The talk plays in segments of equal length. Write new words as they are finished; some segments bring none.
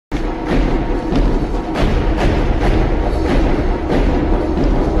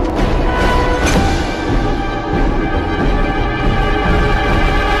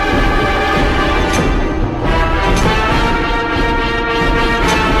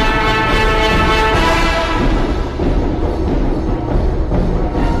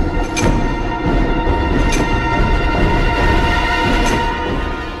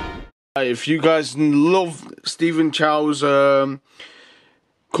if you guys love Stephen Chow's Kung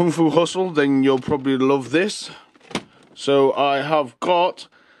Fu Hustle, then you'll probably love this. So I have got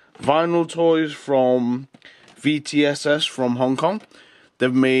vinyl toys from VTSS from Hong Kong.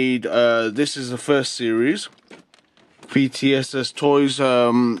 They've made, this is the first series. VTSS toys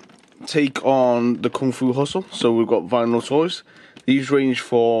take on the Kung Fu Hustle. So we've got vinyl toys. These range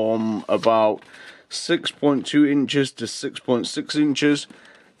from about 6.2 inches to 6.6 inches.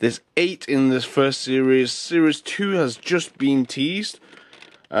 There's 8 in this first series. Series 2 has just been teased.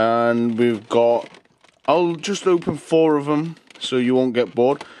 And we've got, I'll just open 4 of them so you won't get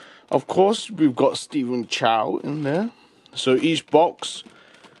bored. Of course, we've got Stephen Chow in there. So each box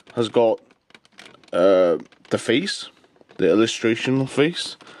has got the face, the illustration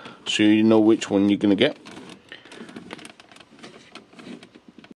face, so you know which one you're going to get.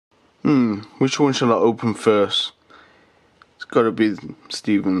 Which one shall I open first? It's got to be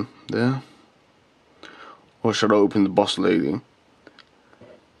Stephen there. Or should I open the boss lady?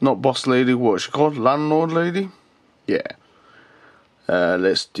 Not boss lady, what's she called? Landlord lady? Yeah.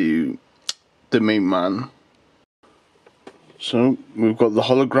 Let's do the main man. So we've got the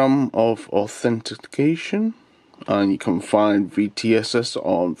hologram of authentication, and you can find VTSS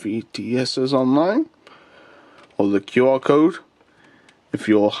on VTSS online, or the QR code if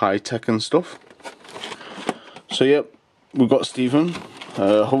you're high tech and stuff. So yep, we've got Stephen.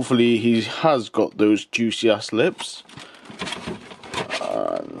 Hopefully he has got those juicy ass lips.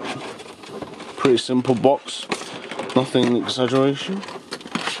 Pretty simple box, nothing exaggeration.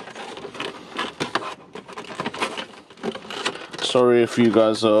 Sorry if you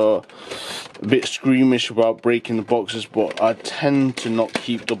guys are a bit squeamish about breaking the boxes, but I tend to not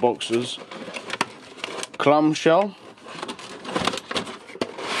keep the boxes. Clamshell.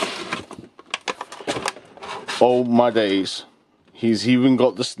 Oh my days. He's even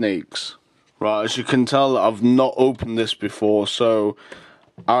got the snakes. Right, as you can tell, I've not opened this before, so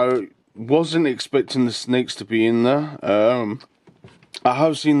I wasn't expecting the snakes to be in there. I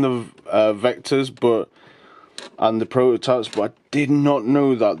have seen the vectors and the prototypes, but I did not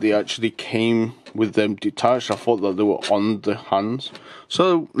know that they actually came with them detached. I thought that they were on the hands.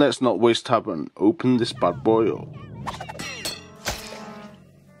 So let's not waste time and open this bad boy up.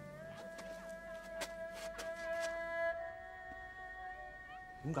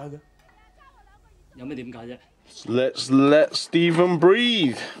 Let's let Stephen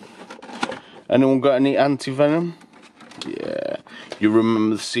breathe. Anyone got any anti-venom? Yeah, you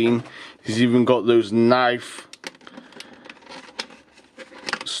remember the scene. He's even got those knife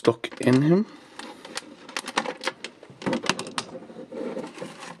stuck in him.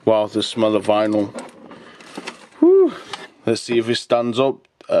 Wow, the smell of vinyl. Whew. Let's see if he stands up.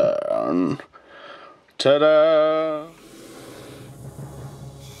 Ta-da!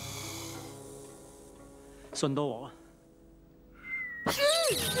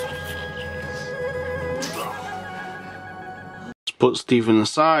 Let's put Stephen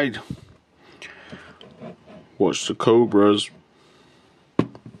aside. Watch the cobras.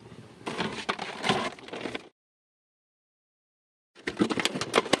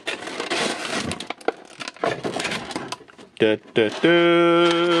 Da da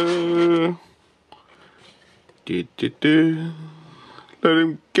da. Da da da. Let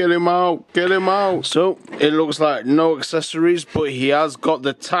him get him out, get him out. So it looks like no accessories, but he has got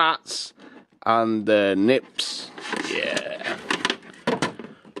the tats and the nips. Yeah.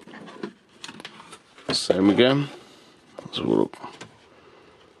 Same again. Let's have a look.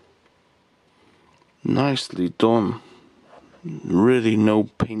 Nicely done. Really no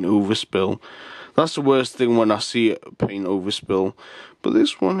paint overspill. That's the worst thing when I see a paint overspill. But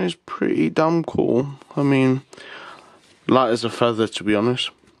this one is pretty damn cool. I mean, light as a feather, to be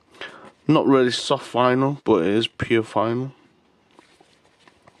honest. Not really soft vinyl, but it is pure vinyl.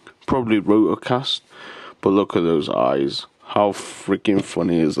 Probably rotocast, but look at those eyes. How freaking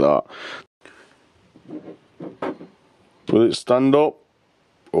funny is that? Will it stand up?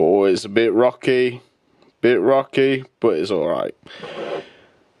 Oh, it's a bit rocky. But it's alright.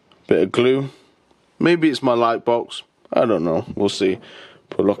 Bit of glue. Maybe it's my light box. I don't know. We'll see.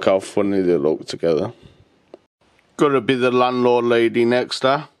 But look how funny they look together. Gotta be the landlord lady next,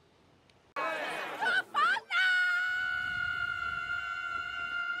 huh?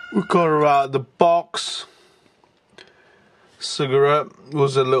 We got her out of the box. Cigarette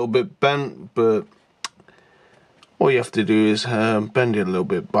was a little bit bent, but all you have to do is bend it a little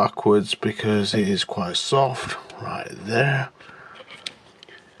bit backwards because it is quite soft. Right there.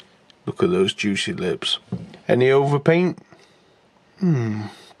 Look at those juicy lips. Any overpaint?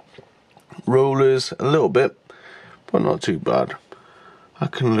 Rollers, a little bit, but not too bad. I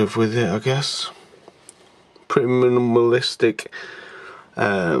can live with it, I guess. Pretty minimalistic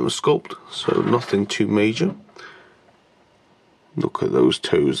sculpt, so nothing too major. Look at those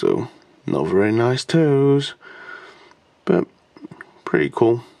toes though, not very nice toes, but pretty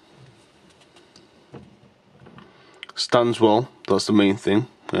cool. Stands well, that's the main thing,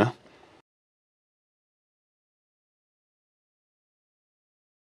 yeah.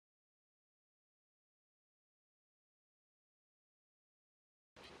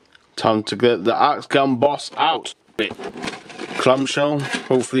 Time to get the axe gun boss out. Clamshell,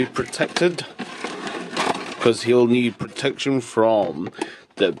 hopefully protected, because he'll need protection from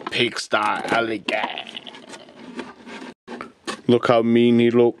the pigsty alligator. Look how mean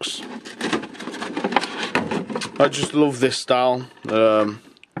he looks. I just love this style.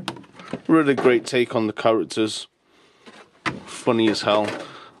 Really great take on the characters. Funny as hell.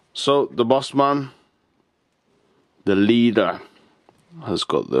 So the boss man, the leader, has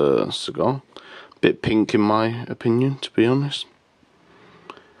got the cigar. Bit pink in my opinion, to be honest.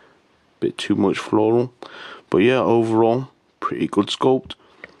 Bit too much floral. But yeah, overall, pretty good sculpt.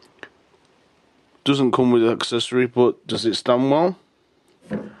 Doesn't come with accessory, but does it stand well?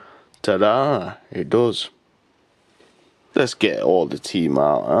 Ta-da! It does. Let's get all the team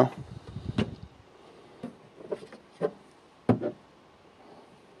out, huh?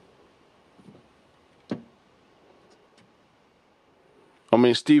 I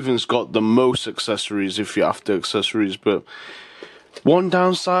mean, Steven's got the most accessories if you're after accessories, but one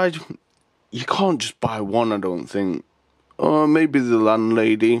downside, you can't just buy one, I don't think. Or maybe the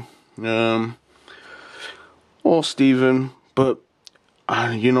landlady, or Steven, but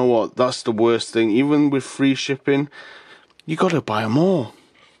you know what, that's the worst thing. Even with free shipping, you gotta buy them all.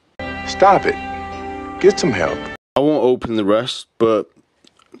 Stop it. Get some help. I won't open the rest, but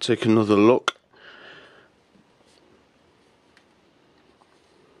take another look.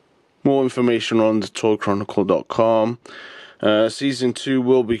 More information on thetoychronicle.com. Season 2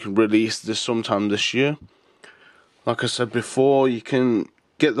 will be released sometime this year. Like I said before, you can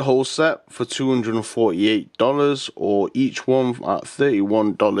get the whole set for $248 or each one at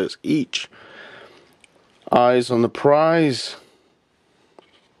 $31 each. Eyes on the prize.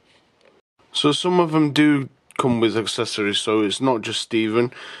 So some of them do come with accessories, so it's not just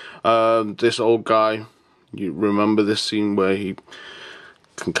Steven. This old guy, you remember this scene where he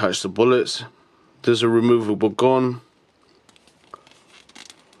can catch the bullets. There's a removable gun,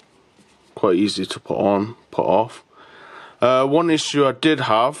 quite easy to put on, put off. One issue I did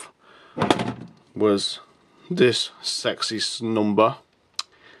have was this sexy number.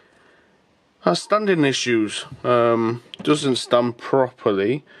 Has standing issues, doesn't stand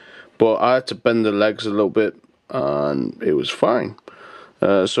properly, but I had to bend the legs a little bit and it was fine.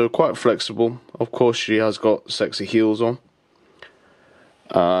 So quite flexible. Of course she has got sexy heels on.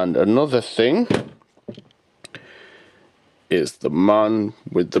 And another thing is the man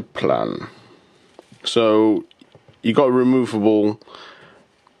with the plan. So you got a removable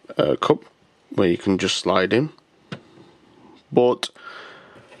cup where you can just slide in, but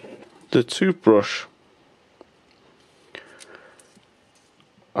the toothbrush,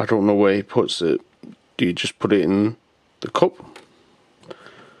 I don't know where he puts it. Do you just put it in the cup,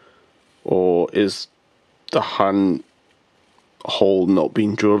 or is the hand hole not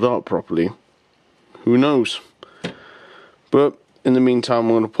being drilled out properly? Who knows? But in the meantime, I'm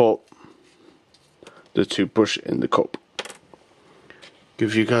going to put the toothbrush in the cup.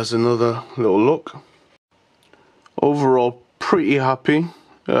 Give you guys another little look. Overall, pretty happy.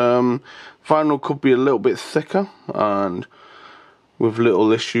 Vinyl could be a little bit thicker and with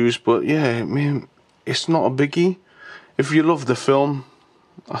little issues, but yeah, I mean, it's not a biggie. If you love the film,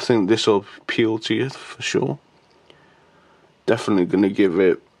 I think this will appeal to you for sure. Definitely going to give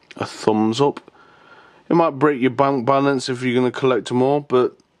it a thumbs up. It might break your bank balance if you're going to collect more,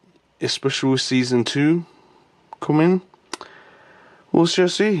 but especially with season 2 coming, we'll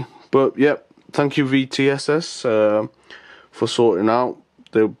just see. But yep, thank you VTSS for sorting out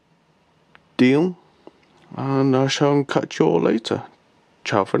the deal, and I shall catch you all later.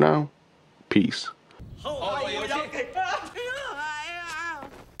 Ciao for now. Peace.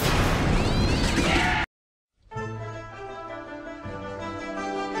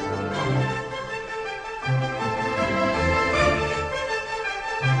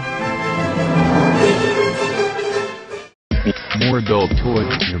 More adult toys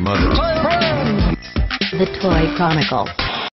than your mother. The Toy Chronicle.